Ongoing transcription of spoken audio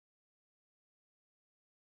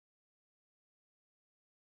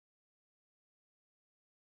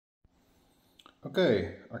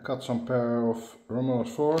Okay, I cut some pair of Romaleos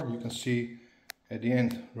 4. You can see at the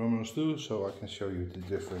end Romaleos 2, so I can show you the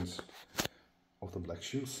difference of the black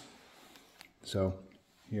shoes. So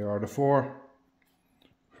here are the 4.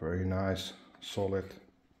 Very nice, solid.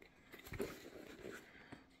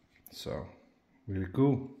 So really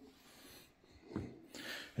cool.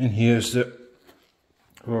 And here's the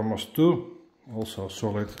Romaleos 2, also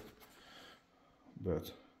solid,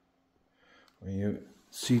 but when you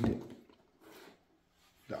see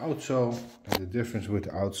the outsole and the difference with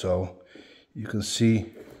the outsole, you can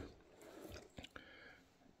see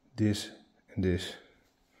this and this.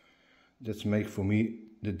 That's make for me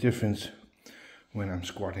the difference when I'm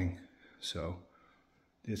squatting. So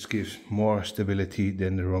this gives more stability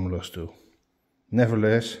than the Romaleos 2.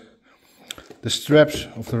 Nevertheless, the straps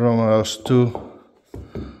of the Romaleos 2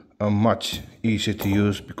 are much easier to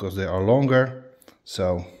use because they are longer.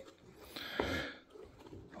 So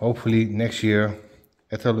hopefully next year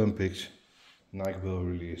at the Olympics, Nike will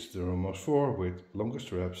release the Romaleos 4 with longer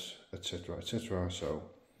straps, etc. etc. So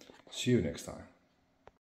see you next time.